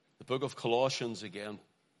book of Colossians again.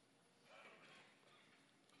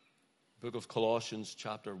 Book of Colossians,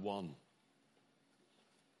 chapter 1.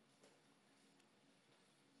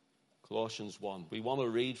 Colossians 1. We want to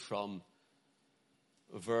read from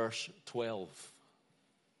verse 12.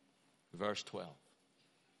 Verse 12.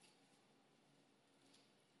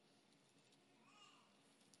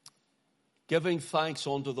 Giving thanks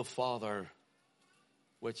unto the Father,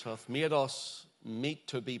 which hath made us meet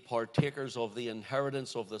to be partakers of the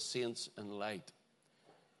inheritance of the saints in light,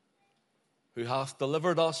 who hath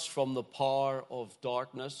delivered us from the power of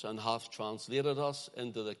darkness and hath translated us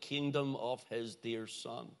into the kingdom of his dear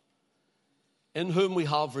Son, in whom we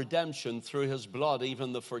have redemption through his blood,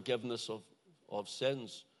 even the forgiveness of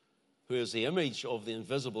sins, who is the image of the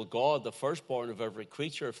invisible God, the firstborn of every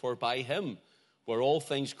creature. For by him were all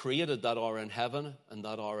things created that are in heaven and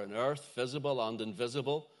that are in earth, visible and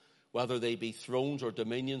invisible, whether they be thrones or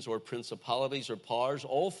dominions or principalities or powers.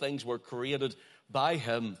 All things were created by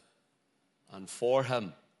him and for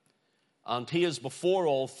him. And he is before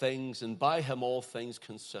all things, and by him all things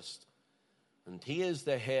consist. And he is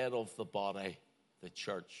the head of the body, the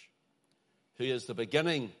church, who is the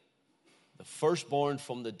beginning, the firstborn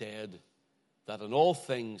from the dead, that in all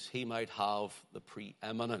things he might have the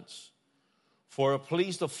preeminence. For it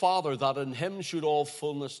pleased the Father that in him should all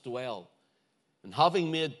fullness dwell, and having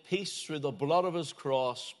made peace through the blood of his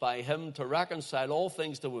cross, by him to reconcile all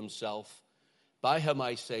things to himself. By him,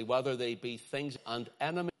 I say, whether they be things and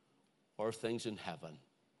enemies or things in heaven.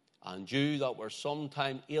 And you that were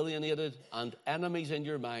sometime alienated and enemies in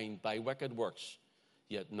your mind by wicked works,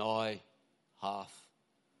 yet now hath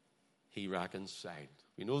he reconciled.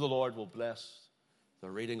 We know the Lord will bless the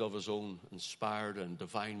reading of his own inspired and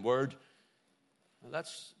divine word. And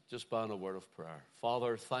let's just bow in a word of prayer.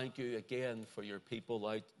 Father, thank you again for your people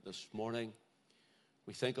out this morning.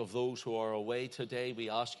 We think of those who are away today. We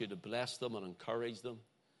ask you to bless them and encourage them.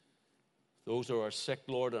 Those who are sick,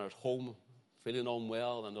 Lord, and at home, feeling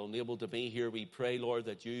unwell and unable to be here, we pray, Lord,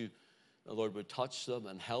 that you, Lord, would touch them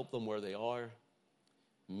and help them where they are.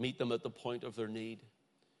 Meet them at the point of their need.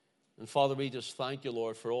 And Father, we just thank you,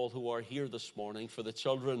 Lord, for all who are here this morning, for the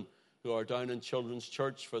children who are down in children's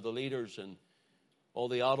church, for the leaders and all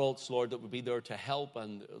the adults, Lord, that would be there to help.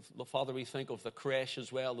 And Father, we think of the creche as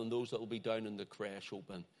well and those that will be down in the creche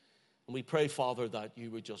open. And we pray, Father, that you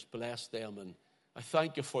would just bless them. And I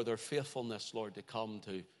thank you for their faithfulness, Lord, to come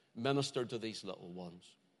to minister to these little ones.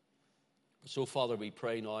 So, Father, we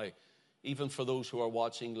pray now, even for those who are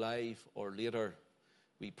watching live or later,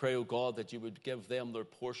 we pray, O God, that you would give them their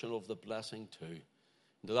portion of the blessing too.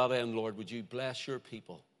 And to that end, Lord, would you bless your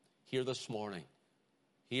people here this morning,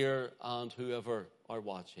 here and whoever are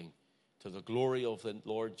watching. To the glory of the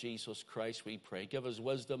Lord Jesus Christ, we pray. Give us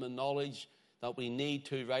wisdom and knowledge that we need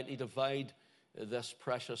to rightly divide this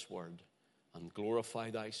precious word, and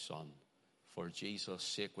glorify thy Son. For Jesus'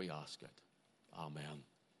 sake we ask it. Amen.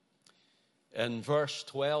 In verse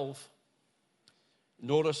 12,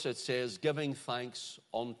 notice it says, giving thanks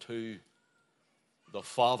unto the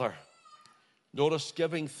Father. Notice,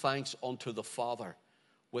 giving thanks unto the Father,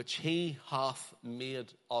 which he hath made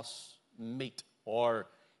us meet, or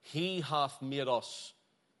he hath made us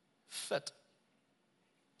fit,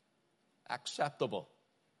 acceptable.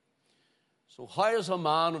 So how is a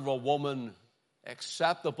man or a woman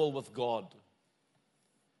acceptable with God?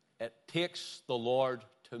 It takes the Lord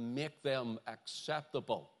to make them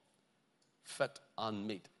acceptable, fit and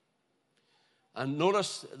meet. And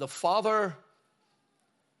notice the Father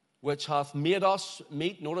which hath made us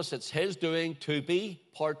meet, notice it's his doing, to be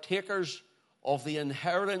partakers of the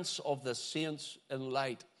inheritance of the saints in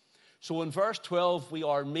light. So in verse 12, we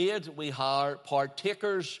are made, we are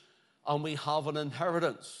partakers, and we have an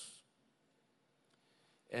inheritance.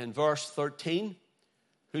 In verse 13,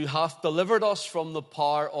 who hath delivered us from the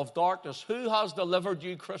power of darkness. Who has delivered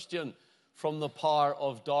you, Christian, from the power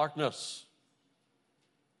of darkness?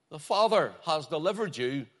 The Father has delivered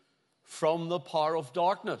you from the power of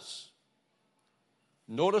darkness.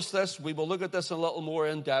 Notice this, we will look at this a little more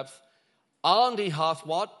in depth. And he hath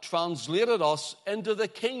what? Translated us into the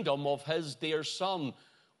kingdom of his dear Son,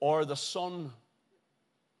 or the Son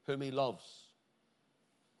whom he loves.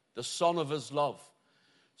 The Son of his love.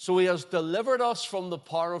 So he has delivered us from the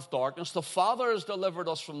power of darkness. The Father has delivered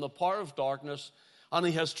us from the power of darkness, and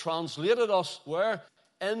he has translated us where?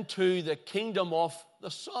 Into the kingdom of the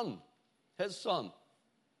Son, his Son.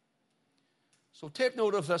 So take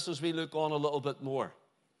note of this as we look on a little bit more.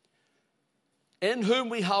 In whom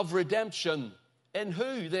we have redemption. In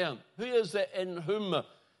who then? Who is the in whom?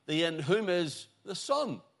 The in whom is the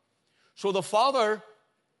Son. So the Father,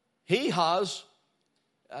 he has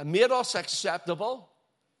made us acceptable.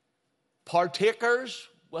 partakers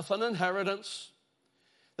with an inheritance.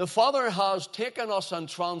 The Father has taken us and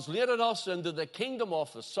translated us into the kingdom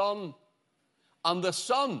of the Son. And the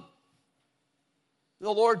Son,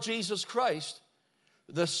 the Lord Jesus Christ,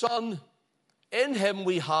 the Son, in him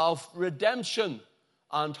we have redemption.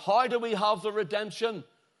 And how do we have the redemption?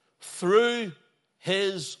 Through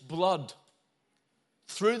his blood.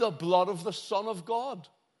 Through the blood of the Son of God.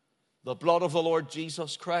 The blood of the Lord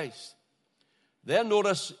Jesus Christ. Then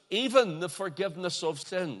notice, even the forgiveness of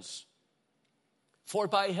sins. For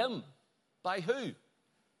by him, by who?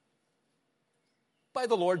 By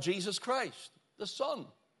the Lord Jesus Christ, the Son.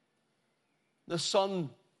 The Son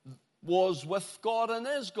was with God and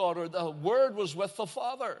is God, or the Word was with the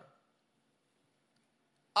Father.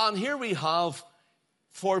 And here we have,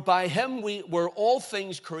 for by him were all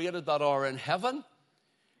things created that are in heaven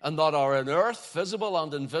and that are in earth, visible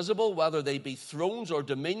and invisible, whether they be thrones or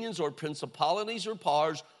dominions or principalities or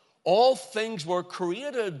powers, all things were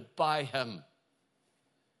created by him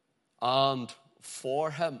and for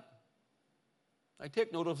him. Now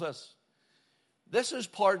take note of this. This is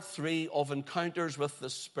part 3 of Encounters with the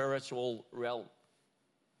Spiritual Realm.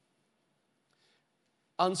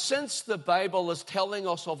 And since the Bible is telling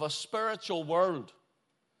us of a spiritual world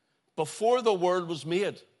before the world was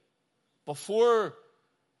made, before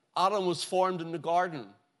Adam was formed in the garden,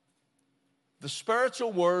 the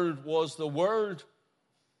spiritual world was the world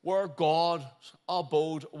where God's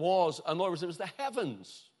abode was. In other words, it was the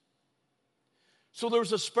heavens. So there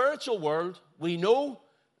was a spiritual world. We know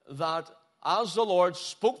that as the Lord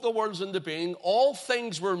spoke the worlds into being, all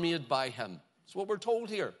things were made by him. That's what we're told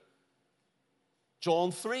here.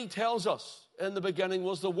 John 3 tells us, in the beginning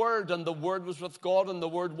was the Word, and the Word was with God, and the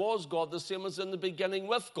Word was God, the same as in the beginning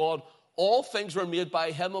with God. All things were made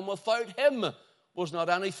by him, and without him was not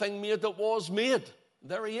anything made that was made.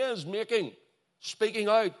 There he is, making, speaking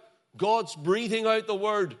out. God's breathing out the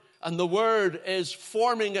Word, and the Word is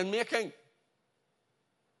forming and making.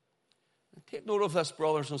 Take note of this,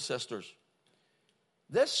 brothers and sisters.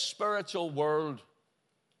 This spiritual world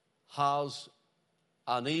has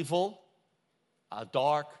an evil, a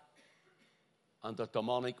dark, and a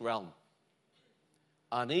demonic realm.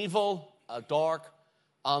 An evil, a dark,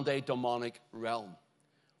 and a demonic realm.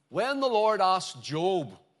 When the Lord asked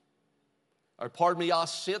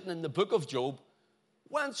asked Satan in the book of Job,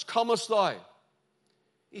 whence comest thou?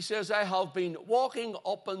 He says, I have been walking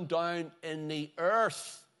up and down in the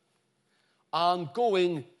earth and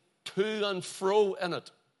going to and fro in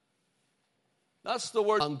it. That's the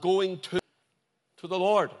word, and going to the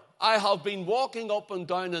Lord. I have been walking up and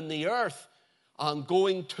down in the earth and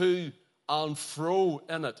going to and fro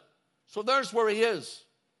in it. So there's where he is.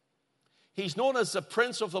 He's known as the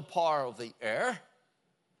prince of the power of the air.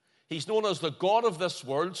 He's known as the God of this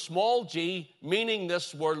world, small g, meaning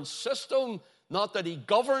this world system. Not that he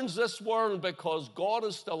governs this world, because God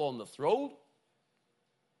is still on the throne.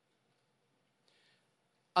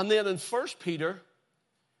 And then in 1 Peter,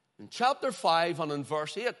 in chapter 5 and in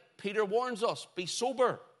verse 8, Peter warns us, be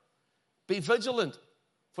sober, be vigilant,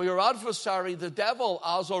 for your adversary, the devil,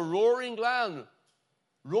 as a roaring lion,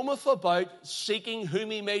 roameth about, seeking whom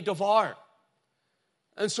he may devour.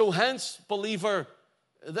 And so hence, believer,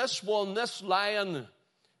 this lion,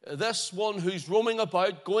 this one who's roaming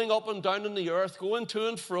about, going up and down in the earth, going to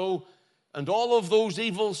and fro, and all of those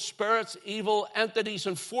evil spirits, evil entities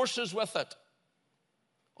and forces with it,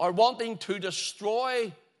 are wanting to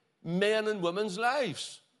destroy men and women's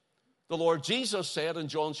lives. The Lord Jesus said in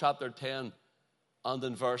John chapter 10 and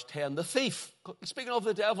in verse 10, the thief, speaking of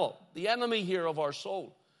the devil, the enemy here of our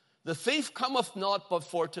soul, the thief cometh not but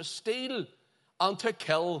for to steal and to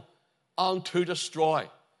kill and to destroy.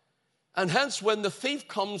 And hence when the thief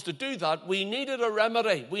comes to do that, we needed a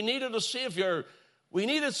remedy, we needed a savior, we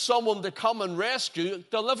needed someone to come and rescue,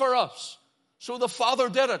 deliver us. So the Father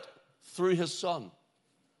did it through his Son.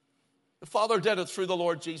 The Father did it through the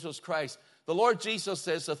Lord Jesus Christ. The Lord Jesus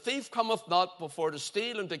says, the thief cometh not before to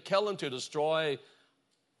steal and to kill and to destroy.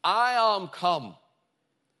 I am come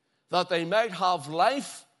that they might have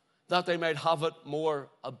life, that they might have it more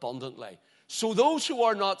abundantly. So those who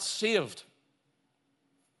are not saved,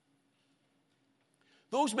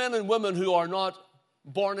 those men and women who are not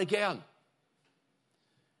born again,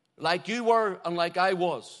 like you were and like I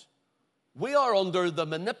was, we are under the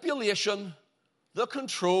manipulation, the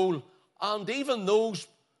control, and even those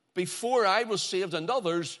before I was saved and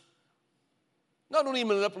others, not only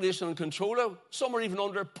manipulation and control, some are even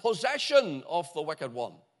under possession of the wicked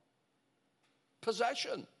one.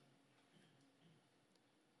 Possession.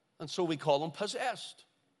 And so we call them possessed.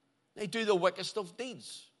 They do the wickedest of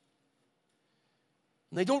deeds.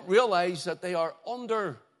 And they don't realize that they are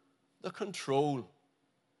under the control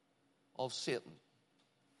of Satan.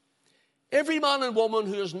 Every man and woman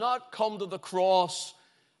who has not come to the cross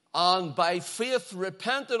and by faith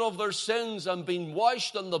repented of their sins and been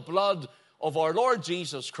washed in the blood of our Lord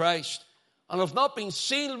Jesus Christ and have not been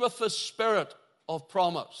sealed with the Spirit of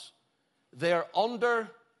promise, they are under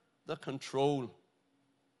the control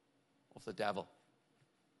of the devil.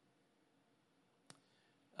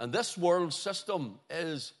 And this world system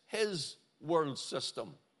is his world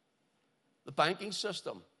system. The banking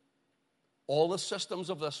system. All the systems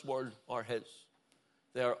of this world are his.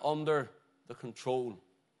 They are under the control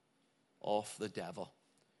of the devil.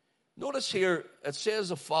 Notice here, it says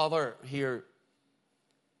the Father here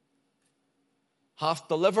hath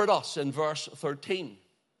delivered us in verse 13.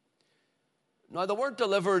 Now the word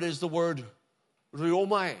delivered is the word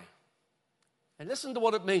ruomai. And listen to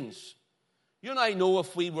what it means. You and I know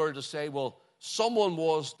if we were to say, well, someone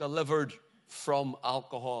was delivered from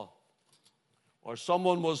alcohol, or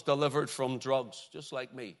someone was delivered from drugs, just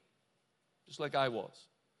like me, just like I was.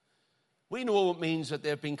 We know it means that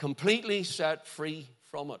they've been completely set free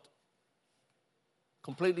from it.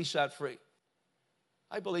 Completely set free.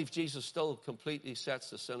 I believe Jesus still completely sets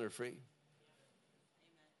the sinner free.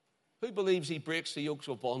 Who believes he breaks the yokes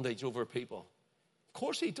of bondage over people? Of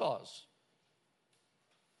course he does.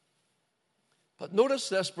 But notice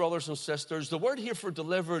this, brothers and sisters. The word here for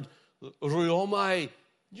delivered, ruomai,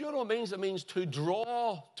 do you know what it means? It means to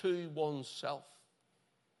draw to oneself.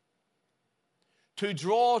 To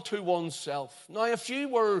draw to oneself. Now, if you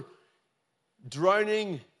were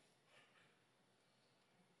drowning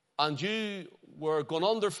and you were going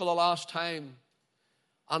under for the last time,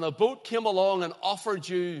 and a boat came along and offered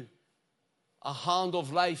you a hand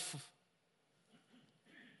of life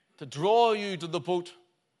to draw you to the boat,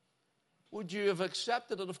 would you have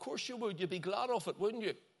accepted it? Of course you would. You'd be glad of it, wouldn't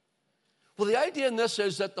you? Well, the idea in this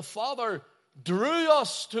is that the Father drew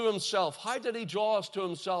us to himself. How did he draw us to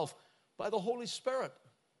himself? By the Holy Spirit.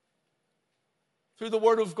 Through the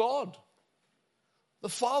Word of God. The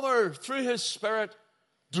Father, through his Spirit,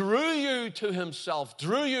 drew you to himself.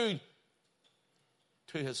 Drew you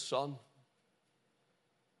to his Son.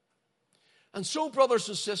 And so, brothers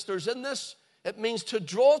and sisters, in this, it means to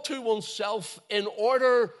draw to oneself in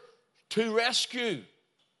order to rescue.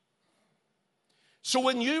 So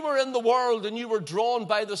when you were in the world and you were drawn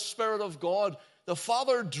by the Spirit of God, the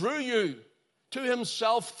Father drew you to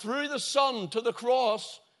himself through the Son to the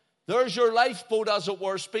cross. There's your lifeboat, as it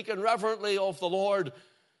were, speaking reverently of the Lord.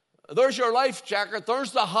 There's your life jacket.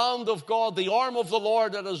 There's the hand of God, the arm of the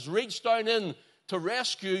Lord that has reached down in to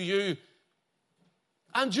rescue you.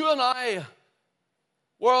 And you and I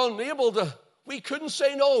were unable to, we couldn't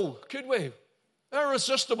say no, could we?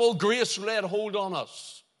 Irresistible grace laid hold on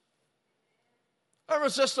us.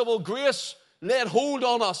 Irresistible grace laid hold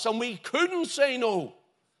on us, and we couldn't say no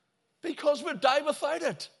because we'd die without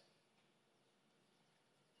it.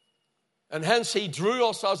 And hence he drew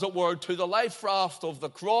us, as it were, to the life raft of the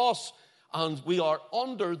cross, and we are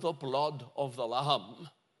under the blood of the Lamb.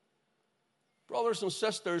 Brothers and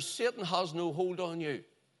sisters, Satan has no hold on you.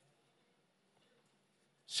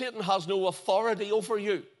 Satan has no authority over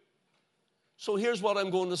you. So here's what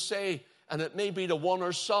I'm going to say, and it may be to one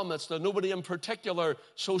or some, it's to nobody in particular.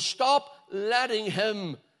 So stop letting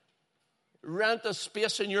him rent a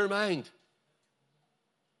space in your mind.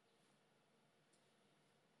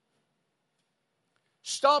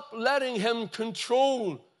 Stop letting him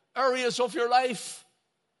control areas of your life.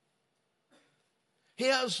 He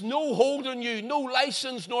has no hold on you, no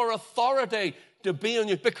license nor authority to be on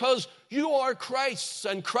you, because you are Christ's,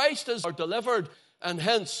 and Christ is our delivered, and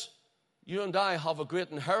hence you and I have a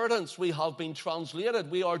great inheritance. We have been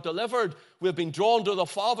translated. We are delivered. We've been drawn to the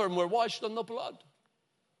Father, and we're washed in the blood.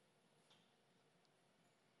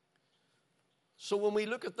 So when we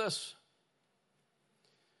look at this,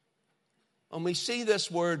 and we see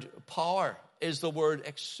this word power is the word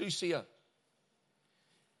exousia.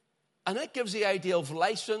 And it gives the idea of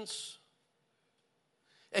license.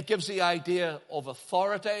 It gives the idea of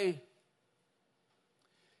authority.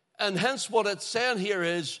 And hence what it's saying here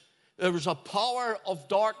is there is a power of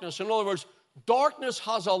darkness. In other words, darkness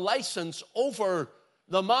has a license over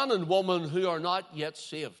the man and woman who are not yet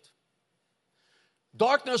saved.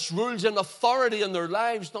 Darkness rules in authority in their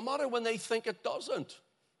lives, no matter when they think it doesn't.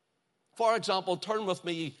 For example, turn with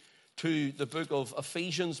me to the book of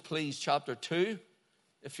Ephesians, please, chapter 2,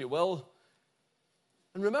 if you will.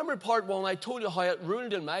 And remember part 1, I told you how it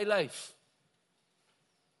ruled in my life.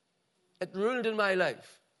 It ruled in my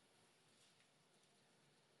life.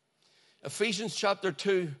 Ephesians chapter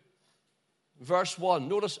 2, verse 1.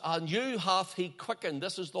 Notice, and you hath he quickened.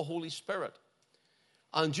 This is the Holy Spirit.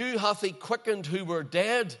 And you hath he quickened who were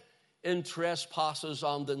dead in trespasses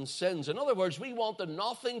and in sins. In other words, we wanted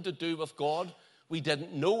nothing to do with God. We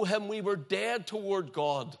didn't know him. We were dead toward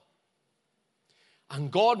God.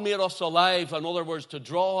 And God made us alive, in other words, to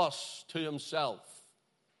draw us to himself.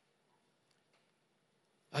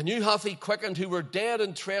 And you hath he quickened who were dead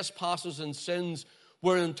in trespasses and sins,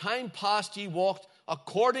 where in time past ye walked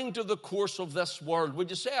according to the course of this world. Would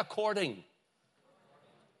you say according?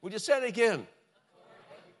 Would you say it again?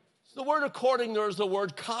 The word according there is the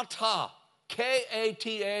word kata,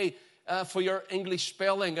 K-A-T-A, for your English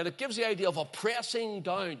spelling. And it gives the idea of a pressing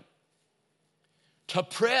down. To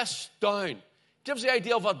press down. It gives the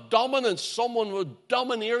idea of a dominance. Someone would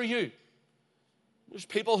domineer you. There's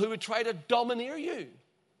people who would try to domineer you.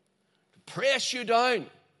 To press you down.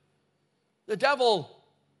 The devil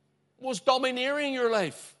was domineering your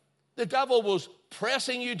life. The devil was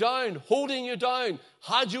pressing you down, holding you down,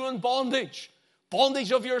 had you in bondage.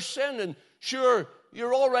 Bondage of your sin, and sure,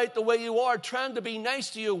 you're all right the way you are, trying to be nice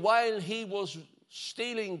to you while he was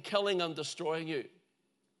stealing, killing, and destroying you.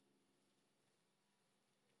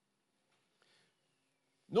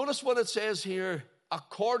 Notice what it says here,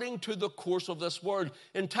 according to the course of this world.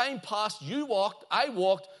 In time past, I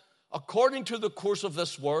walked according to the course of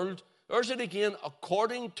this world. There's it again,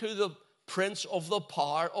 according to the prince of the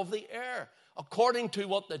power of the air, according to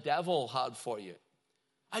what the devil had for you.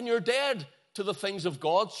 And you're dead to the things of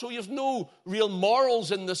God, so you've no real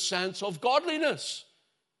morals in the sense of godliness.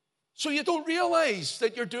 So you don't realize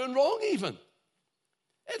that you're doing wrong even.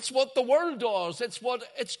 It's what the world does. It's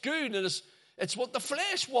good, and it's what the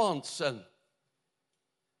flesh wants. And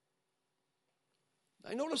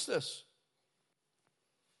I notice this.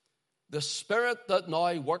 The spirit that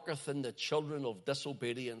now worketh in the children of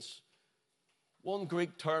disobedience. One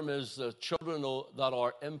Greek term is the children that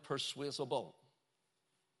are impersuasible.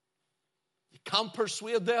 You can't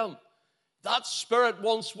persuade them. That spirit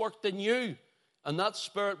once worked in you, and that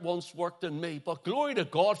spirit once worked in me. But glory to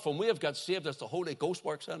God, from we have got saved as the Holy Ghost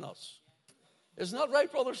works in us. Isn't that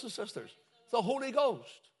right, brothers and sisters? The Holy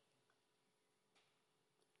Ghost.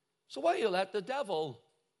 So why do you let the devil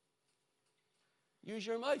use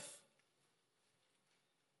your mouth?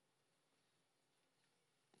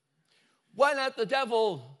 Why let the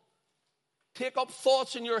devil take up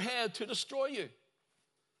thoughts in your head to destroy you?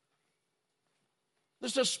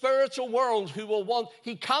 There's a spiritual world who will want,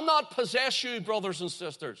 he cannot possess you, brothers and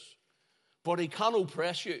sisters, but he can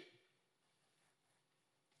oppress you.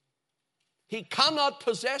 He cannot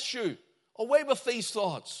possess you. Away with these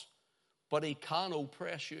thoughts, but he can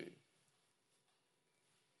oppress you.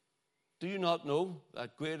 Do you not know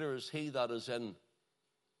that greater is he that is in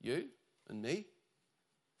you and me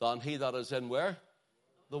than he that is in where?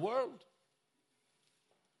 The world.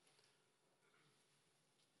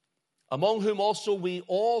 Among whom also we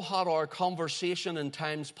all had our conversation in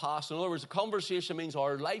times past. In other words, a conversation means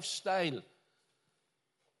our lifestyle.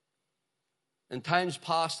 In times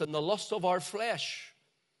past, in the lust of our flesh,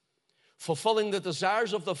 fulfilling the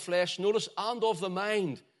desires of the flesh, notice, and of the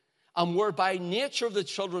mind, and were by nature the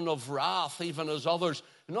children of wrath, even as others.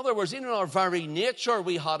 In other words, even in our very nature,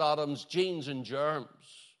 we had Adam's genes and germs.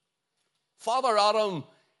 Father Adam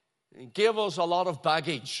gave us a lot of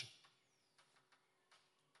baggage.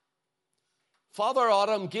 Father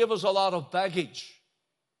Adam gave us a lot of baggage.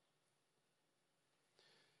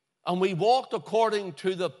 And we walked according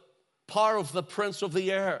to the power of the prince of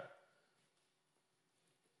the air.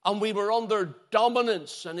 And we were under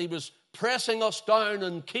dominance, and he was pressing us down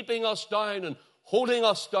and keeping us down and holding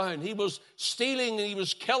us down. He was stealing, and he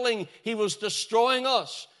was killing, he was destroying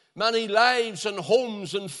us. Many lives and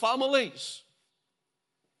homes and families.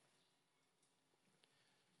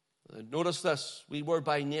 Notice this, we were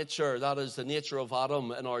by nature, that is the nature of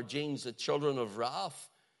Adam in our genes, the children of wrath,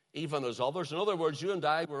 even as others. In other words, you and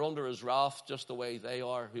I were under his wrath just the way they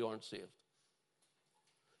are who aren't saved.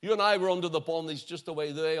 You and I were under the bondage just the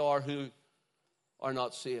way they are who are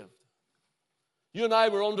not saved. You and I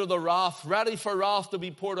were under the wrath, ready for wrath to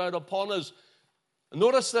be poured out upon us. And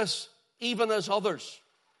notice this, even as others.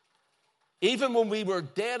 Even when we were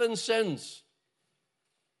dead in sins.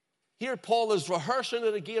 Here Paul is rehearsing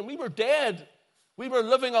it again. We were dead. We were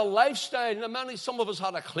living a lifestyle. Now, some of us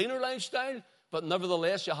had a cleaner lifestyle, but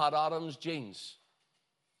nevertheless you had Adam's genes.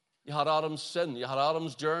 You had Adam's sin. You had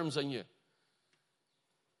Adam's germs in you.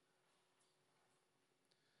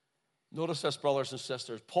 Notice this, brothers and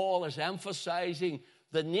sisters. Paul is emphasizing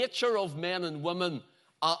the nature of men and women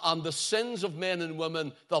and the sins of men and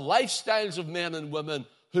women, the lifestyles of men and women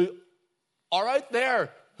who are out there,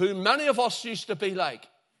 who many of us used to be like.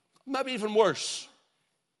 Maybe even worse.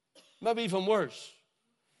 Maybe even worse.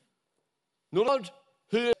 No, Lord,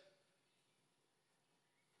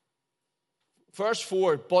 Verse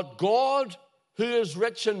 4, but God, who is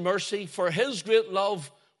rich in mercy, for his great love,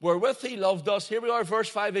 wherewith he loved us. Here we are, verse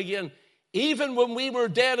 5 again. Even when we were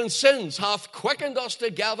dead in sins, hath quickened us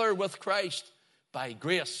together with Christ. By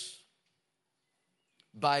grace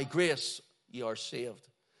ye are saved.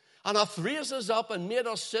 And hath raised us up and made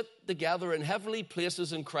us sit together in heavenly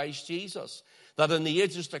places in Christ Jesus, that in the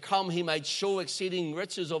ages to come he might show exceeding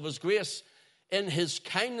riches of his grace in his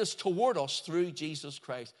kindness toward us through Jesus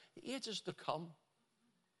Christ. The ages to come,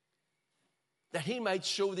 that he might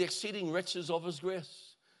show the exceeding riches of his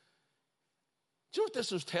grace. Do you know what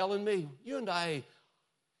this is telling me? You and I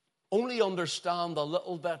only understand a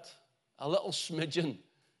little bit, a little smidgen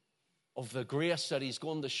of the grace that he's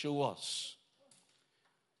going to show us.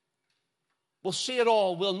 We'll see it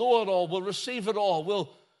all, we'll know it all, we'll receive it all,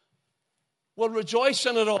 we'll rejoice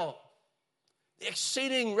in it all. The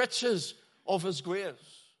exceeding riches of his grace.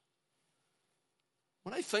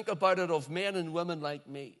 When I think about it, of men and women like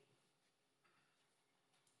me,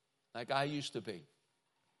 like I used to be,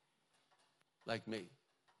 like me.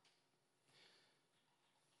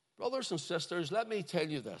 Brothers and sisters, let me tell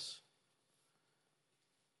you this.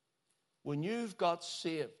 When you've got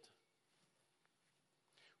saved,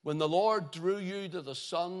 when the Lord drew you to the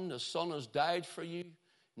Son has died for you,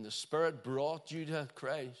 and the Spirit brought you to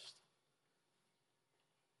Christ,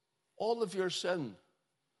 all of your sin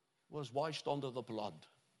was washed under the blood.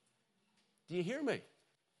 Do you hear me?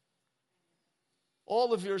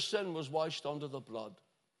 All of your sin was washed under the blood.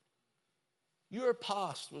 Your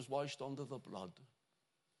past was washed under the blood.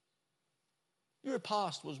 Your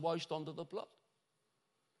past was washed under the blood.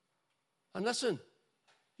 And listen,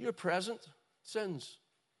 your present sins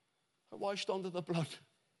are washed under the blood.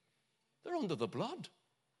 They're under the blood.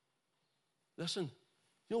 Listen,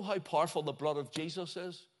 you know how powerful the blood of Jesus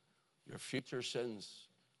is? Your future sins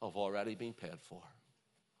have already been paid for.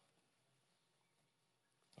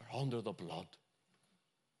 They're under the blood.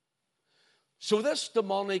 So this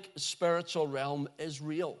demonic spiritual realm is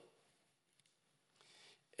real.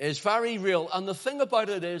 It's very real. And the thing about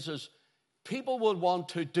it is people would want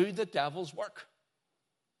to do the devil's work.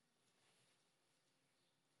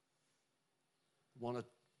 They want to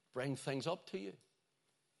bring things up to you.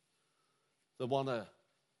 They want to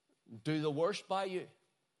do the worst by you.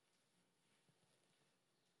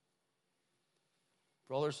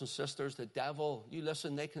 Brothers and sisters, the devil, you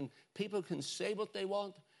listen, people can say what they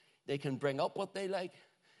want. They can bring up what they like.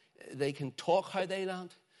 They can talk how they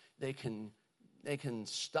want. They can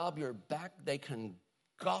stab your back. They can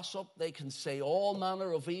gossip. They can say all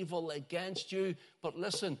manner of evil against you. But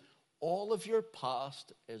listen, all of your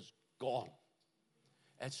past is gone.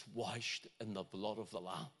 It's washed in the blood of the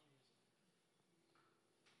Lamb.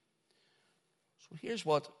 So here's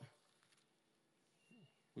what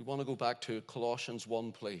we want to go back to. Colossians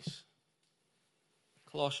 1, please.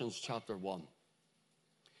 Colossians chapter 1.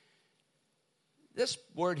 This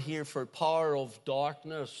word here for power of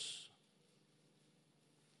darkness.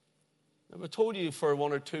 I've told you for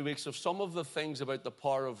 1 or 2 weeks of some of the things about the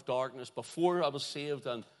power of darkness before I was saved,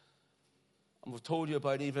 and I've told you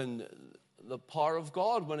about even the power of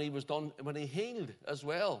God when he healed as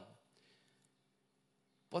well.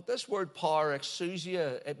 But this word power,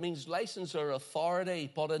 exousia, it means license or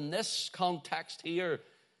authority. But in this context here,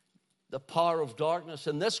 the power of darkness,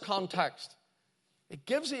 in this context, it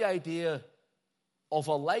gives the idea of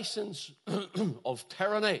a license of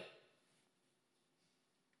tyranny.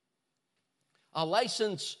 A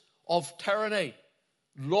license of tyranny,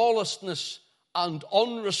 lawlessness, and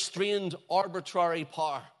unrestrained arbitrary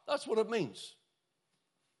power. That's what it means.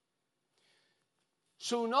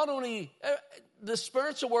 So not only, the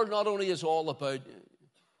spiritual world not only is all about,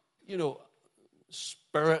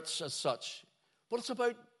 spirits as such, but it's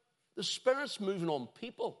about the spirits moving on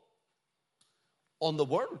people, on the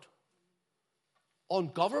world, on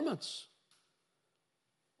governments,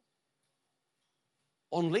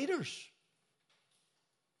 on leaders,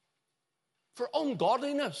 for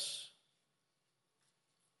ungodliness.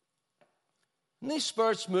 And these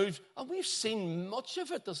spirits move, and we've seen much of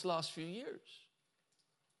it this last few years.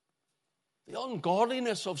 The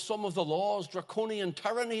ungodliness of some of the laws, draconian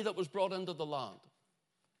tyranny that was brought into the land.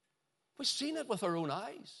 We've seen it with our own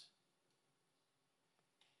eyes.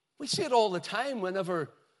 We see it all the time whenever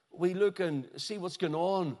we look and see what's going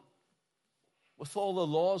on with all the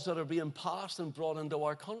laws that are being passed and brought into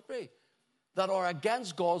our country that are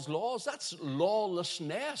against God's laws. That's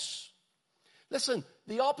lawlessness. Listen,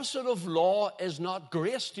 the opposite of law is not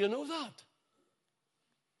grace. Do you know that?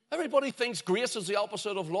 Everybody thinks grace is the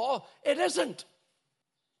opposite of law. It isn't.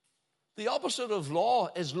 The opposite of law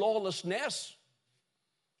is lawlessness.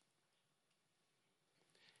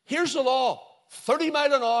 Here's the law. 30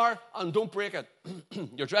 miles an hour and don't break it.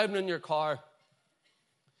 You're driving in your car,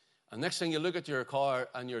 and next thing you look at your car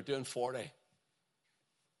and you're doing 40.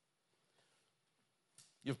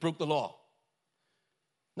 You've broke the law.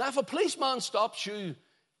 Now, if a policeman stops you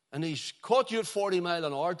and he's caught you at 40 miles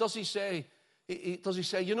an hour, does he say,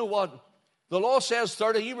 you know what? The law says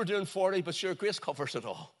 30, you were doing 40, but sure, grace covers it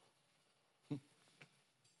all.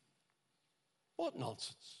 What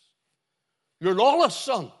nonsense. You're lawless,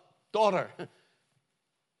 son, daughter,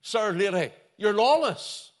 sir, lady. You're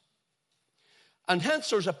lawless. And hence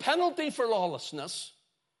there's a penalty for lawlessness.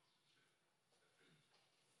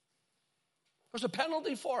 There's a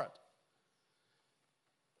penalty for it.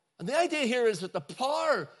 And the idea here is that the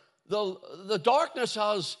power, the darkness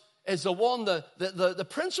is the one, the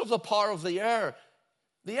prince of the power of the air.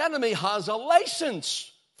 The enemy has a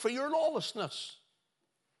license for your lawlessness.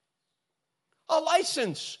 A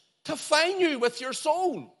license to fine you with your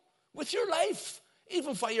soul, with your life,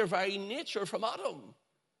 even by your very nature from Adam.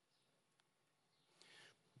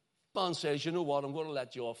 Man says, you know what, I'm going to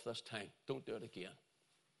let you off this time. Don't do it again.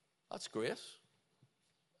 That's grace.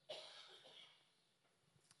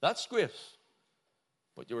 That's grace.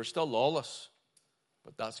 But you were still lawless.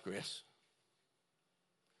 But that's grace.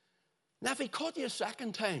 Now, if he caught you a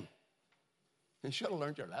second time, then you should have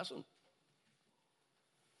learned your lesson.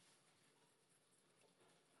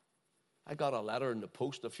 I got a letter in the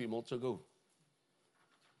post a few months ago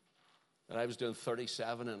that I was doing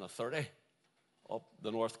 37 and a 30 up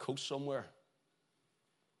the north coast somewhere.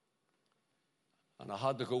 And I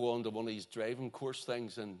had to go on to one of these driving course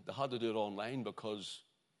things, and they had to do it online because,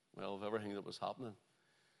 well, of everything that was happening.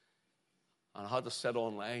 And I had to sit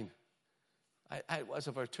online. I was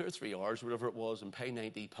about 2 or 3 hours, whatever it was, and pay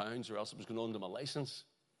 £90, or else it was going on to my license.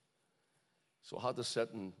 So I had to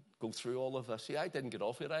sit and go through all of this. See, I didn't get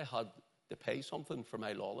off it. I had to pay something for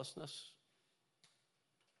my lawlessness.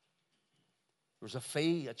 There was a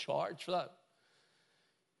fee, a charge for that.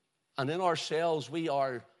 And in ourselves, we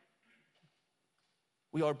are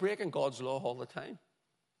breaking God's law all the time.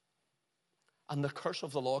 And the curse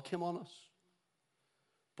of the law came on us.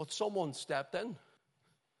 But someone stepped in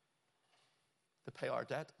to pay our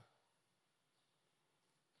debt.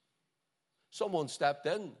 Someone stepped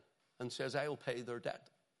in and says, I will pay their debt.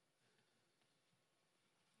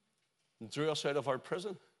 And drew us out of our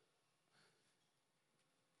prison.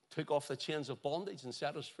 Took off the chains of bondage and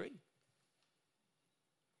set us free.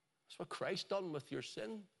 That's what Christ done with your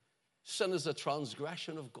sin. Sin is a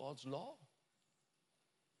transgression of God's law.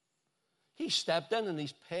 He stepped in and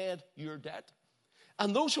he's paid your debt.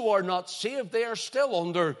 And those who are not saved, they are still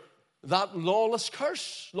under that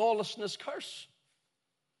lawlessness curse.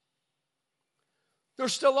 They're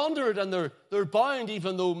still under it, and they're bound,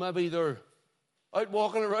 even though maybe they're out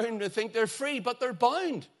walking around and they think they're free, but they're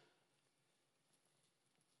bound.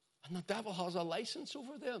 And the devil has a license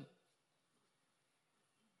over them.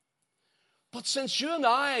 But since you and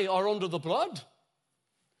I are under the blood,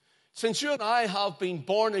 since you and I have been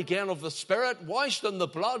born again of the Spirit, washed in the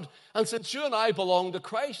blood, and since you and I belong to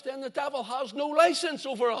Christ, then the devil has no license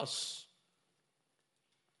over us.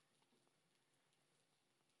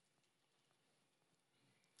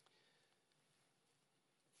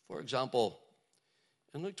 For example,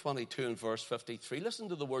 in Luke 22 and verse 53, listen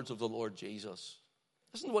to the words of the Lord Jesus.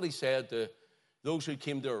 Listen to what he said to those who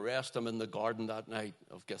came to arrest him in the garden that night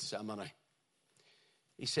of Gethsemane.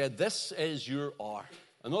 He said, this is your hour.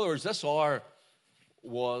 In other words, this hour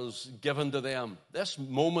was given to them. This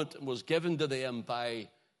moment was given to them by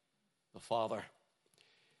the Father.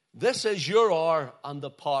 This is your hour and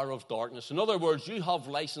the power of darkness. In other words, you have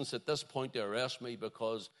license at this point to arrest me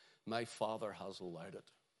because my Father has allowed it.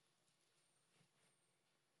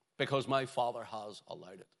 Because my Father has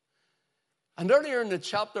allowed it. And earlier in the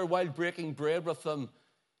chapter, while breaking bread with them,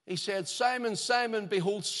 he said, Simon, Simon,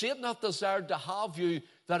 behold, Satan hath desired to have you,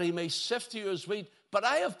 that he may sift you as wheat. But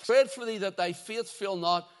I have prayed for thee that thy faith fail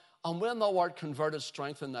not, and when thou art converted,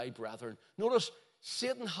 strengthen thy brethren. Notice,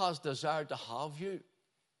 Satan has desired to have you.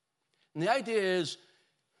 And the idea is,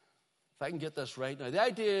 if I can get this right now, the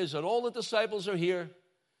idea is that all the disciples are here, and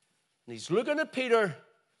he's looking at Peter,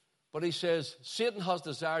 but he says, Satan has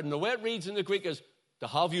desired, and the way it reads in the Greek is, to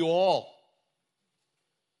have you all.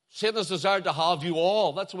 Satan has desired to have you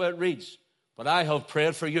all. That's the way it reads. But I have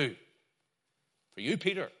prayed for you. For you,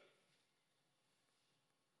 Peter.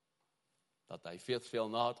 That thy faith fail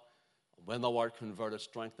not. And when thou art converted,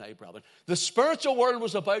 strengthen thy brethren. The spiritual world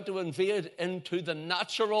was about to invade into the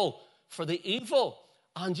natural for the evil.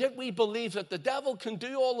 And yet we believe that the devil can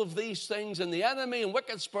do all of these things and the enemy and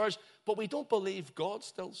wicked spirits, but we don't believe God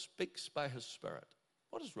still speaks by his Spirit.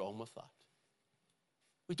 What is wrong with that?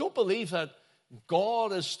 We don't believe that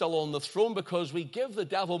God is still on the throne because we give the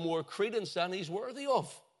devil more credence than he's worthy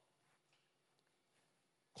of.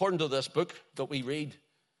 According to this book that we read,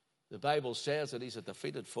 the Bible says that he's a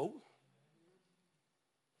defeated foe.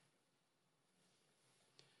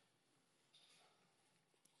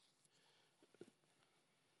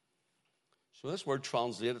 So this word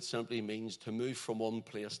translated simply means to move from one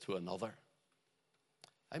place to another.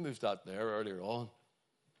 I moved that there earlier on.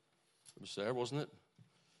 It was there, wasn't it?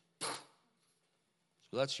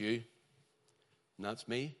 So that's you, and that's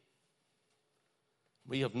me.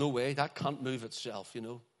 We have no way. That can't move itself, you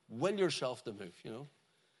know. Will yourself to move, you know.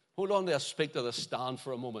 Hold on to a speak to the stand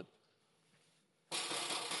for a moment.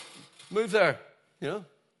 Move there, you know.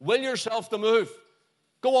 Will yourself to move.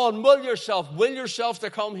 Go on, will yourself to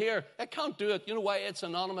come here. It can't do it. You know why? It's an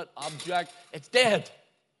inanimate object. It's dead.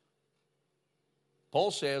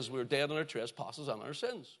 Paul says we're dead in our trespasses and our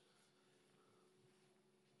sins.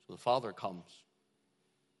 So the Father comes.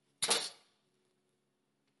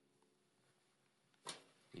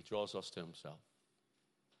 He draws us to himself.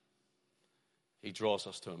 He draws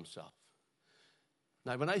us to himself.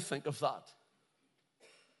 Now, when I think of that,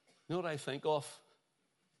 you know what I think of?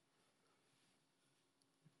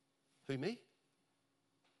 Who, me?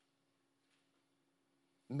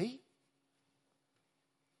 Me?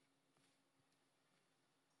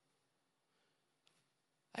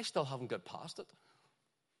 I still haven't got past it.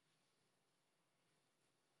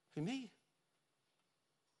 Who, me?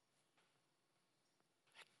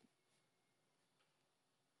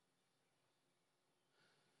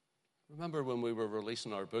 Remember when we were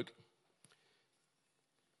releasing our book,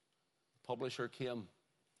 the publisher came and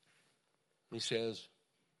he says,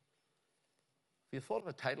 have you thought of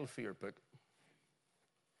a title for your book?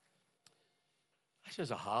 I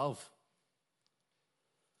says, I have.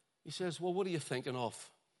 He says, well, what are you thinking of?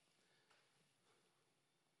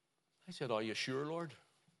 I said, are you sure, Lord?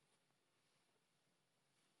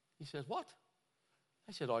 He says, what?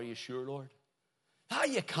 I said, are you sure, Lord?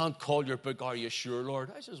 You can't call your book, Are You Sure,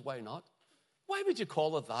 Lord? I says, why not? Why would you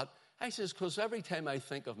call it that? I says, because every time I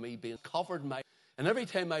think of me being covered, and every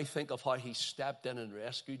time I think of how he stepped in and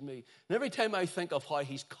rescued me, and every time I think of how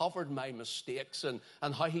he's covered my mistakes and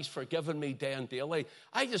how he's forgiven me day and daily,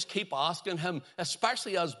 I just keep asking him,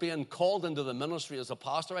 especially as being called into the ministry as a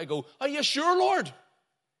pastor, I go, are you sure, Lord?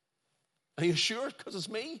 Are you sure? Because it's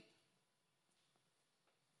me.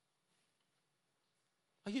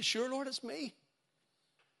 Are you sure, Lord? It's me.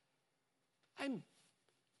 And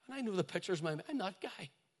I know the pictures in my mind. I'm that guy.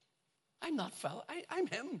 I'm that fella. I'm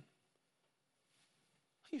him.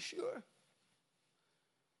 Are you sure?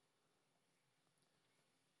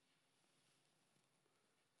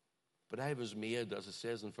 But I was made, as it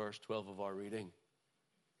says in verse 12 of our reading,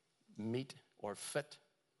 meet or fit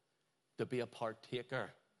to be a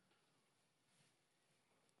partaker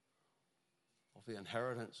of the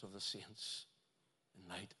inheritance of the saints in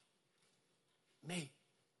light. Me.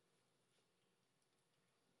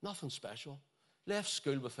 Nothing special. Left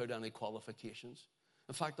school without any qualifications.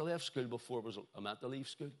 In fact, I left school before I meant to leave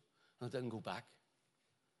school, and I didn't go back.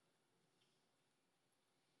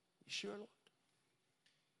 You sure, Lord?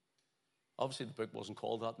 Obviously, the book wasn't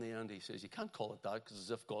called that in the end. He says, you can't call it that because it's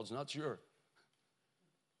as if God's not sure.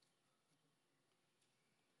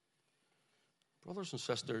 Brothers and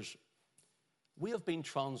sisters, we have been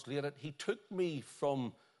translated. He took me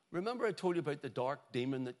from... Remember I told you about the dark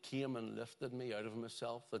demon that came and lifted me out of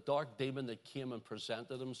myself? The dark demon that came and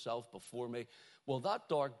presented himself before me. Well, that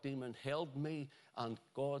dark demon held me, and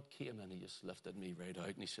God came and he just lifted me right out.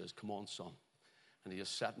 And he says, come on, son. And he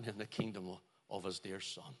just set me in the kingdom of his dear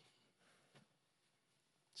son.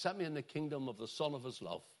 Set me in the kingdom of the Son of his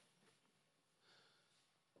love.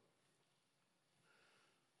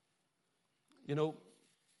 You know,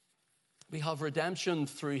 we have redemption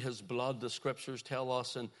through his blood, the scriptures tell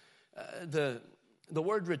us. And the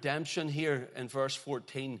word redemption here in verse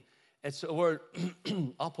 14, it's a word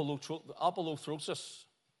apoluthrosis.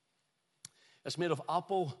 It's made of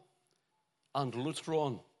apo and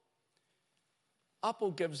lutron.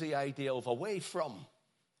 Apo gives the idea of away from,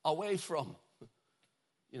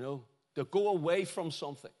 you know, to go away from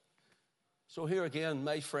something. So here again,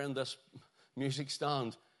 my friend, this music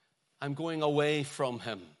stand, I'm going away from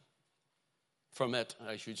him. From it,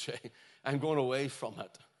 I should say. I'm going away from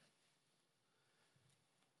it.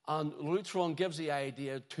 And lutron gives the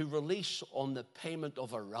idea to release on the payment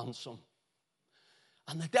of a ransom.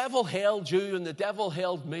 And the devil held you and the devil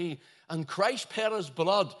held me. And Christ paid his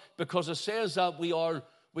blood because it says that we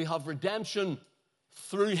have redemption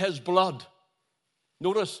through his blood.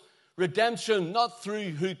 Notice, redemption, not through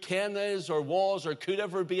who Ken is or was or could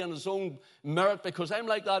ever be on his own merit, because I'm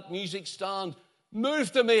like that music stand,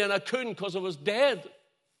 moved to me and I couldn't because I was dead.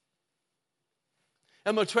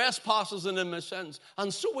 In my trespasses and in my sins.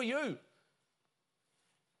 And so are you.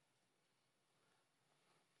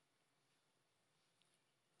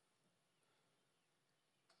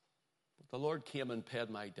 But the Lord came and paid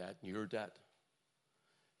my debt and your debt.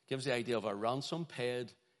 It gives the idea of a ransom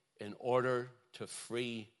paid in order to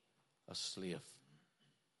free a slave.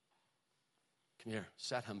 Come here,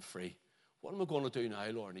 set him free. What am I going to do now,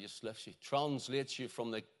 Lord? And he just lifts you, translates you from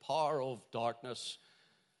the power of darkness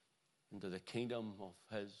into the kingdom of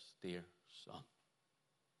his dear Son.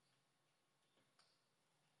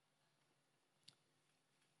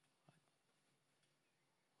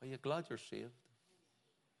 Are you glad you're saved?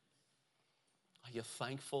 Are you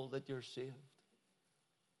thankful that you're saved?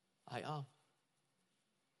 I am.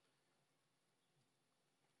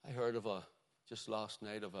 I heard of just last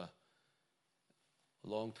night of a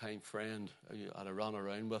long-time friend I ran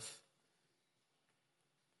around with.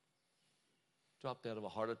 Dropped dead of a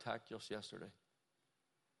heart attack just yesterday.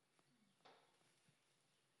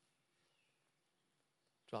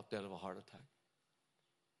 Dropped dead of a heart attack.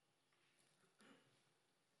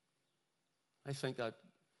 I think that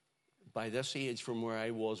by this age, from where I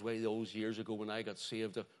was way those years ago when I got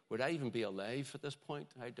saved, would I even be alive at this point?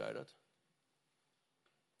 I doubt it.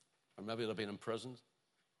 Or maybe I'd have been imprisoned.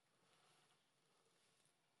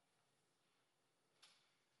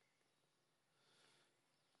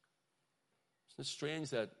 It's strange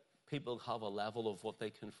that people have a level of what they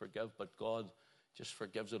can forgive, but God just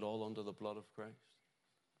forgives it all under the blood of Christ.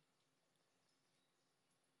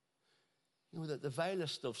 You know, that the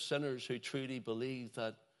vilest of sinners who truly believe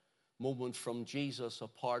that moment from Jesus, a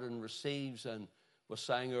pardon receives, and was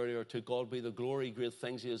sang earlier, to God be the glory, great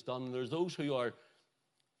things he has done. And there's those who are,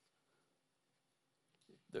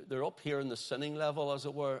 they're up here in the sinning level, as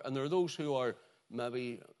it were, and there are those who are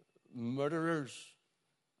maybe murderers.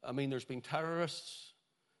 I mean, there's been terrorists,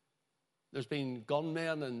 there's been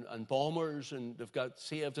gunmen and bombers, and they've got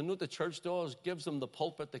saved. And what the church does, gives them the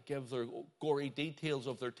pulpit to give their gory details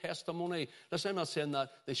of their testimony. Listen, I'm not saying that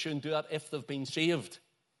they shouldn't do that if they've been saved.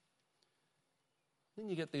 Then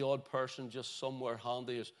you get the odd person just somewhere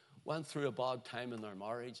handy who's went through a bad time in their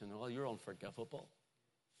marriage, and, well, you're unforgivable.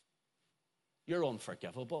 You're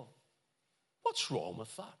unforgivable. What's wrong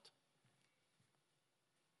with that?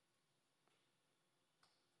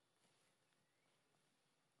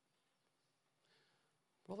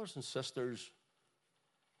 Brothers and sisters,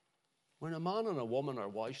 when a man and a woman are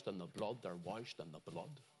washed in the blood, they're washed in the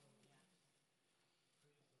blood.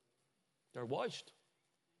 They're washed.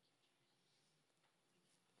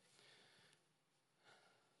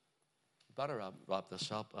 Better wrap this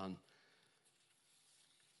up. And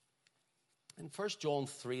in 1 John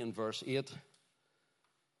 3 and verse 8,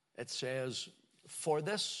 it says, "For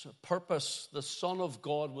this purpose the Son of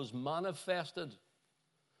God was manifested."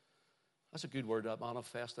 That's a good word, that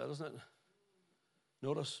manifested, isn't it?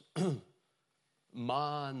 Notice,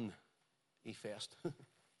 man, he fest.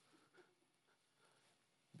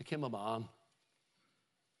 Became a man,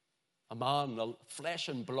 a flesh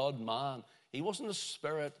and blood man. He wasn't a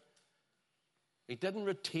spirit. He didn't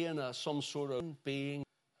retain some sort of being,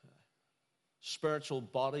 spiritual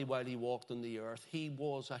body while he walked on the earth. He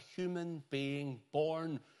was a human being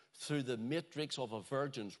born through the matrix of a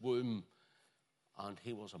virgin's womb. And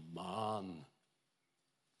he was a man.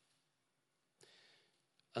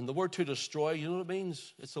 And the word to destroy, you know what it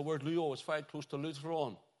means? It's the word luo. It's very close to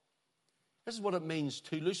lutheron. This is what it means: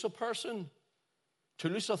 to loose a person, to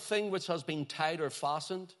loose a thing which has been tied or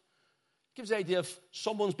fastened. It gives the idea of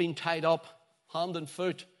someone's been tied up, hand and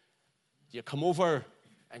foot. You come over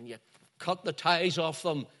and you cut the ties off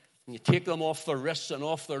them, and you take them off their wrists and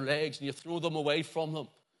off their legs, and you throw them away from them.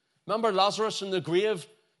 Remember Lazarus in the grave?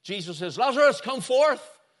 Jesus says, "Lazarus, come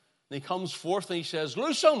forth." And he comes forth and he says,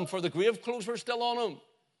 "Loose him, for the grave clothes were still on him."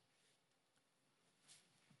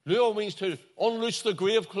 Luo means to unloose the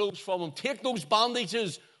grave clothes from him. Take those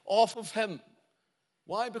bandages off of him.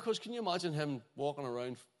 Why? Because can you imagine him walking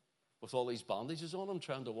around with all these bandages on him,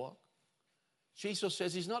 trying to walk? Jesus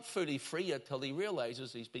says he's not fully free yet till he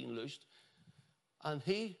realizes he's been loosed. And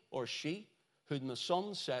he or she, whom the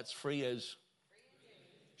Son sets free, is...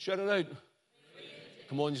 Shout it out.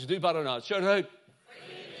 Come on, you can do better now. Shout it out.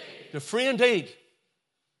 They're free indeed.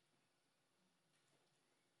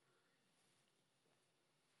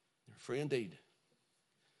 They're free indeed.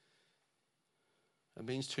 It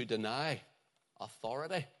means to deny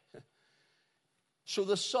authority. So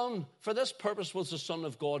the Son, for this purpose was the Son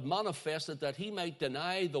of God manifested, that he might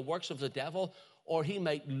deny the works of the devil. or he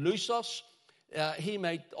might loose us. He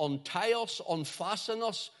might untie us,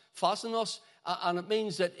 fasten us, and it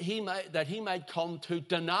means that he might come to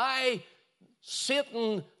deny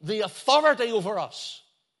Satan the authority over us.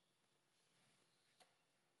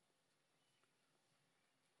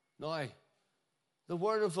 Now, the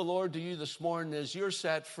word of the Lord to you this morning is, you're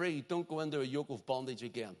set free. Don't go into a yoke of bondage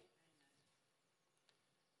again.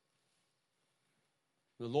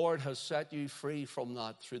 The Lord has set you free from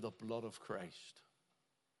that through the blood of Christ.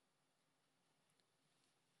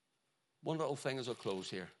 One little thing as I close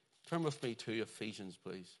here. Turn with me to Ephesians,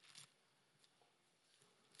 please.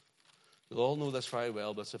 You'll all know this very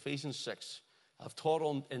well, but it's Ephesians 6. I've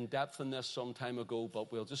taught in depth on this some time ago,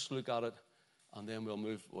 but we'll just look at it and then we'll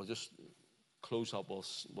move. We'll just close up. We'll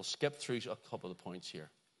skip through a couple of the points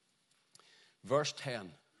here. Verse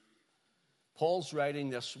 10. Paul's writing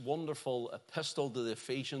this wonderful epistle to the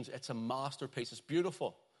Ephesians. It's a masterpiece. It's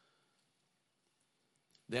beautiful.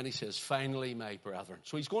 Then he says, finally, my brethren.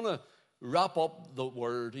 So he's going to wrap up the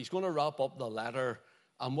word. He's going to wrap up the letter.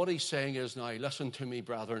 And what he's saying is, now, listen to me,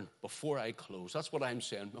 brethren, before I close. That's what I'm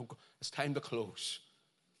saying. It's time to close.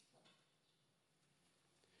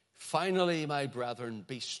 Finally, my brethren,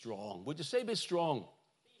 be strong. Would you say be strong? Be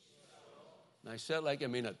strong. Now, say it like I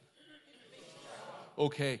mean it.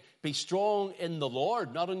 Okay, be strong in the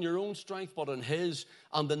Lord, not in your own strength, but in his,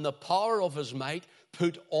 and in the power of his might.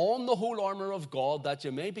 Put on the whole armor of God, that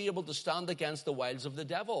you may be able to stand against the wiles of the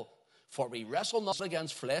devil. For we wrestle not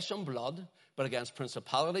against flesh and blood, but against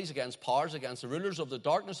principalities, against powers, against the rulers of the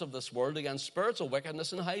darkness of this world, against spiritual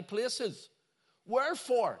wickedness in high places.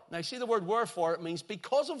 Wherefore, now see the word wherefore, it means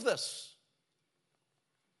because of this.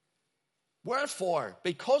 Wherefore,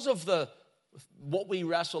 because of what we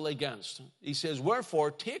wrestle against. He says,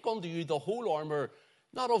 wherefore, take unto you the whole armor,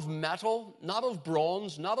 not of metal, not of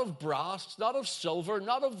bronze, not of brass, not of silver,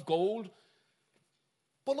 not of gold,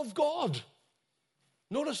 but of God.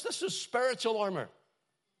 Notice this is spiritual armor,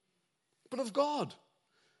 but of God.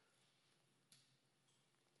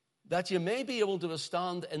 That you may be able to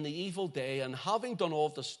withstand in the evil day, and having done all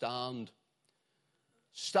to stand,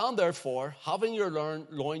 stand therefore, having your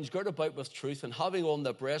loins girt about with truth, and having on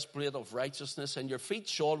the breastplate of righteousness, and your feet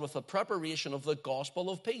shod with the preparation of the gospel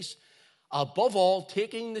of peace. Above all,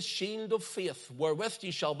 taking the shield of faith, wherewith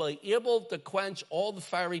ye shall be able to quench all the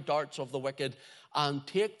fiery darts of the wicked, and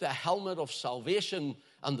take the helmet of salvation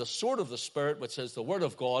and the sword of the Spirit, which is the word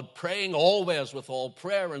of God, praying always with all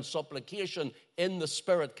prayer and supplication in the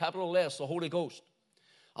Spirit, capital S, the Holy Ghost,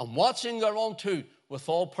 and watching thereunto with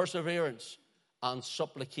all perseverance and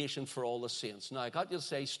supplication for all the saints. Now, I got you to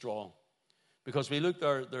say strong, because we look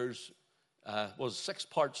there's 6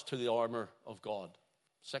 parts to the armor of God.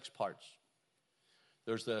 6 parts.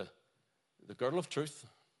 There's the girdle of truth,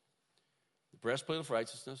 the breastplate of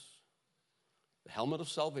righteousness, the helmet of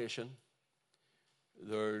salvation.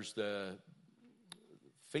 There's the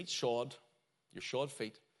feet shod, your shod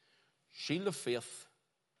feet, shield of faith,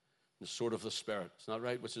 and the sword of the Spirit. Isn't that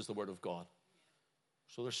right? Which is the word of God.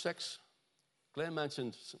 So there's 6. Glenn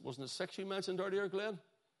mentioned, wasn't it 6 you mentioned earlier, Glenn?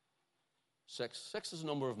 6. 6 is the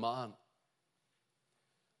number of man.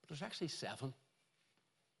 But there's actually 7.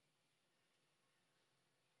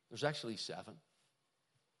 There's actually 7.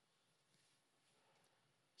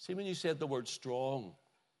 See, when you said the word strong,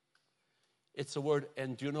 it's the word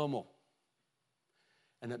endunamo.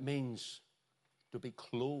 And it means to be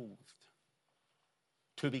clothed.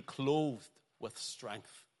 To be clothed with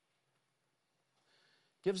strength.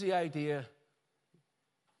 Gives the idea.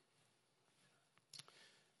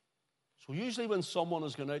 So usually when someone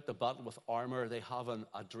is going out to battle with armor, they have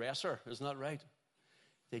a dresser. Isn't that right?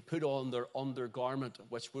 They put on their undergarment,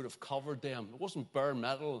 which would have covered them. It wasn't bare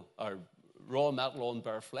metal or raw metal on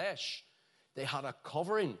bare flesh. They had a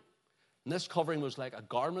covering. And this covering was like a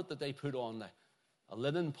garment that they put on, a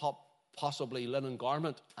linen, possibly linen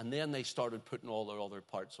garment. And then they started putting all their other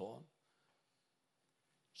parts on.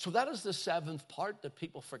 So that is the 7th part that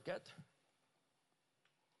people forget.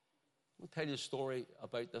 I'll tell you a story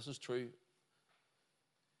about this. Is true.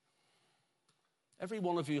 Every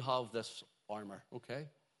one of you have this armor, okay?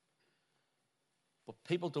 But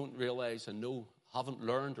people don't realize and haven't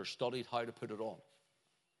learned or studied how to put it on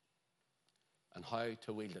and how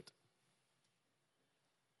to wield it.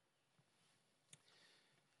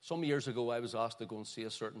 Some years ago, I was asked to go and see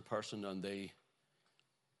a certain person, and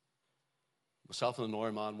myself and the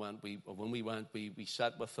Norman went. When we went, we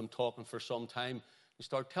sat with them talking for some time. They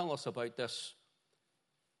started telling us about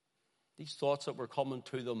these thoughts that were coming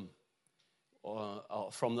to them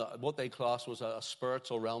from what they classed was a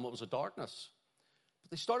spiritual realm. It was a darkness. But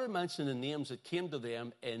they started mentioning the names that came to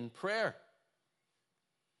them in prayer.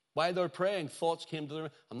 While they're praying, thoughts came to them.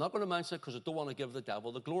 I'm not going to mention it because I don't want to give the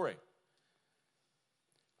devil the glory.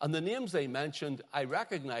 And the names they mentioned, I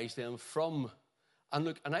recognize them from, and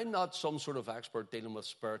look, and I'm not some sort of expert dealing with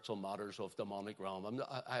spiritual matters of demonic realm.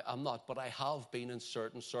 I'm not, but I have been in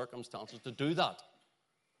certain circumstances to do that.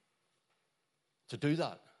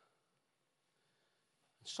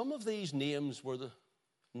 Some of these names were the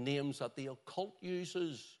names that the occult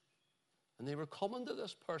uses, and they were coming to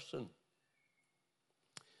this person.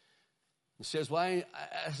 He says, why?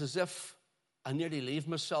 It's as if I nearly leave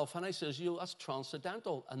myself. And I says, that's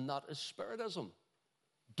transcendental, and that is spiritism.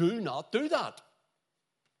 Do not do that.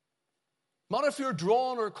 Not if you're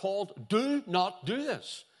drawn or called. Do not do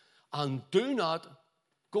this. And do not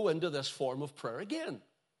go into this form of prayer again.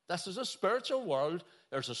 This is a spiritual world.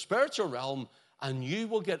 There's a spiritual realm, and you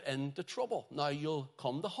will get into trouble. Now you'll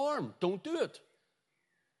come to harm. Don't do it.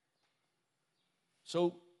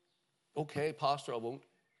 So, okay, Pastor, I won't.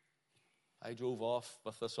 I drove off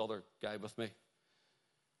with this other guy with me.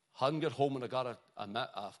 Hadn't got home, and I got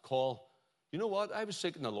a call. You know what? I was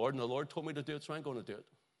seeking the Lord, and the Lord told me to do it, so I'm going to do it.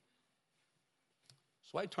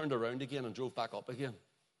 So I turned around again and drove back up again.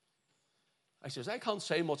 I says, I can't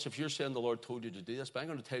say much if you're saying the Lord told you to do this, but I'm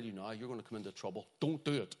going to tell you now, you're going to come into trouble. Don't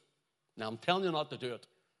do it. Now, I'm telling you not to do it.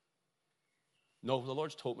 No, the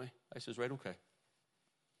Lord's told me. I says, right, okay.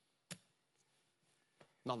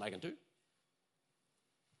 Nothing I can do.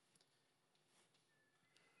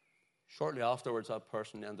 Shortly afterwards, that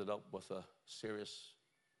person ended up with a serious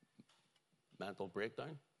mental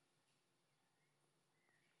breakdown.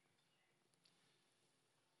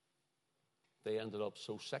 They ended up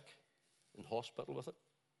so sick in hospital with it.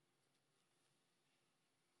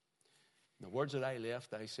 The words that I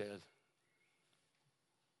left, I said,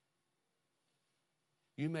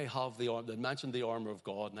 you may have the armor, they mentioned the armor of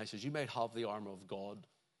God, and I said, you may have the armor of God,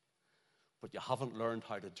 but you haven't learned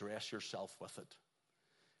how to dress yourself with it.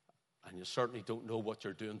 And you certainly don't know what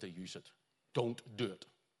you're doing to use it. Don't do it.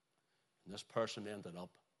 And this person ended up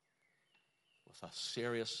with a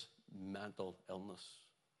serious mental illness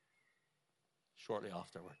shortly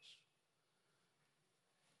afterwards.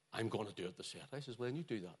 I'm going to do it, they said. I says, well, then you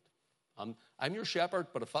do that. I'm your shepherd,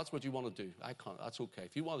 but if that's what you want to do, I can't. That's okay.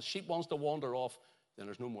 If the sheep wants to wander off, then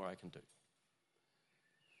there's no more I can do.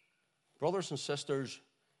 Brothers and sisters,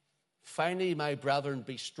 finally, my brethren,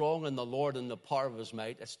 be strong in the Lord and the power of his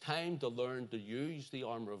might. It's time to learn to use the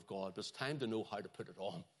armor of God, but it's time to know how to put it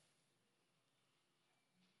on.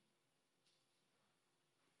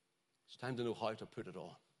 It's time to know how to put it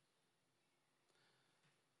on.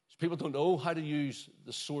 So people don't know how to use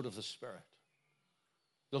the sword of the Spirit.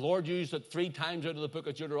 The Lord used it 3 times out of the book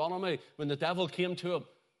of Deuteronomy when the devil came to him.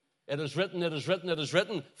 It is written, it is written, it is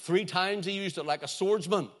written. 3 times he used it like a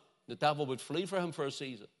swordsman. The devil would flee for him for a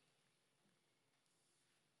season.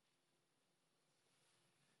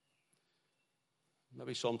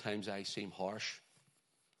 Maybe sometimes I seem harsh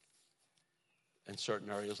in certain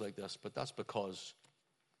areas like this, but that's because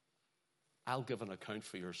I'll give an account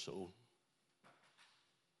for your soul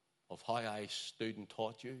of how I stood and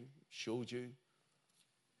taught you, showed you.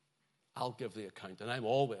 I'll give the account, and I'm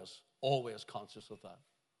always, always conscious of that.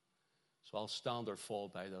 So I'll stand or fall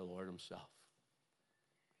by the Lord himself.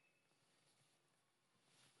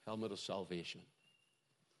 Helmet of salvation.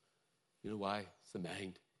 You know why? It's the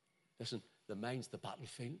mind. Listen, the mind's the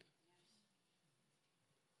battlefield.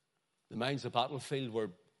 The mind's the battlefield where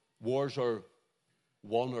wars are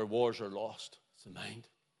won or wars are lost. It's the mind.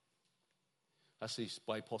 That's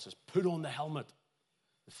why Paul says, put on the helmet.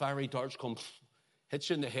 The fiery darts come, hit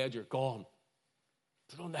you in the head, you're gone.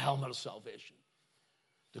 Put on the helmet of salvation.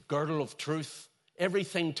 The girdle of truth.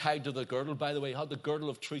 Everything tied to the girdle, by the way. You had the girdle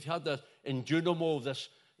of truth. You had the endunamo, this,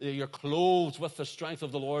 you're clothed with the strength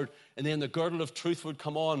of the Lord. And then the girdle of truth would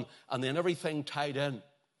come on. And then everything tied in.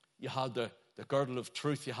 You had the girdle of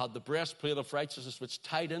truth. You had the breastplate of righteousness, which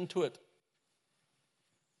tied into it.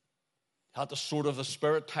 You had the sword of the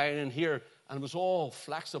Spirit tied in here. And it was all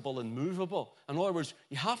flexible and movable. In other words,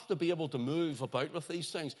 you have to be able to move about with these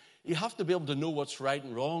things. You have to be able to know what's right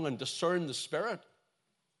and wrong and discern the Spirit.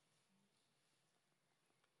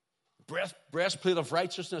 Breastplate of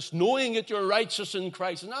righteousness, knowing that you're righteous in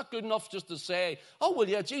Christ. It's not good enough just to say, oh, well,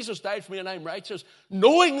 yeah, Jesus died for me and I'm righteous.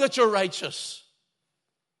 Knowing that you're righteous.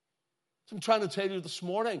 So I'm trying to tell you this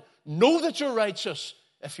morning, know that you're righteous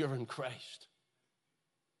if you're in Christ.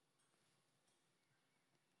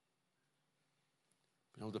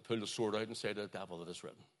 Being able to pull the sword out and say to the devil, it is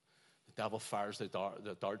written. The devil fires the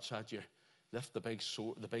darts at you. Lift the big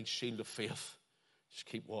sword, the big shield of faith. Just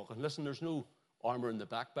keep walking. Listen, there's no armor in the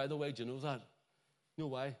back, by the way. Do you know that? You know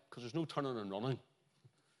why? Because there's no turning and running.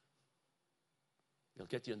 They'll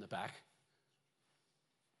get you in the back.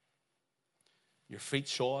 Your feet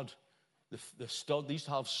shod. The stud, they used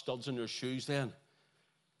to have studs in their shoes then.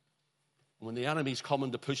 When the enemy's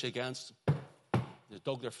coming to push against, they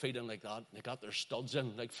dug their feet in like that, and they got their studs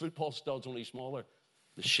in, like football studs, only smaller.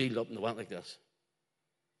 The shield up, and they went like this.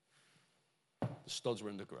 The studs were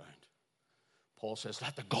in the ground. Paul says,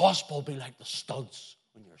 let the gospel be like the studs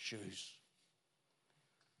on your shoes.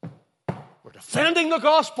 We're defending the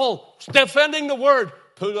gospel, defending the word.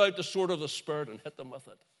 Pull out the sword of the Spirit and hit them with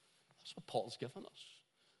it. That's what Paul's given us.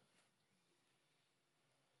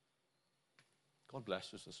 God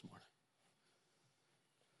bless us this morning.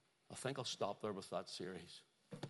 I think I'll stop there with that series.